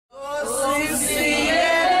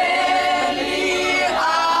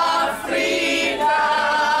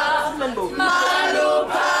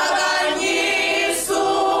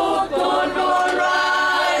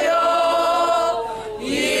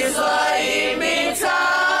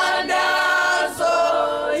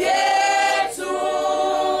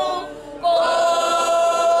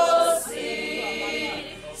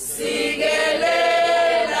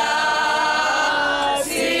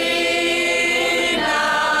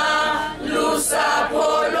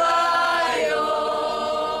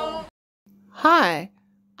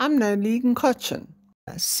I'm Nalini Kochan,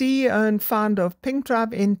 CEO and founder of Pink Drive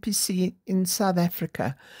NPC in South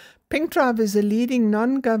Africa. Pink Drive is a leading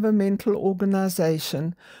non-governmental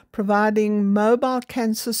organization providing mobile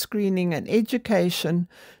cancer screening and education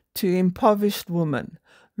to impoverished women.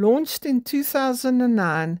 Launched in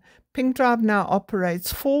 2009, Pink Drive now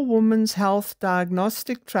operates 4 women's health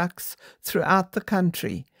diagnostic trucks throughout the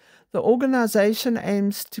country. The organization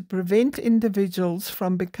aims to prevent individuals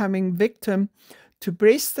from becoming victim to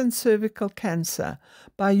breast and cervical cancer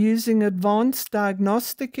by using advanced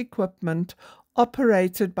diagnostic equipment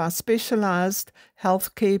operated by specialized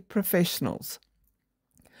healthcare professionals.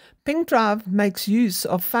 Pink Drive makes use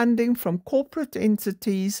of funding from corporate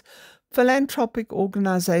entities, philanthropic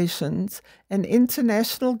organizations, and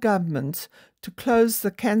international governments to close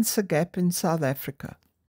the cancer gap in South Africa.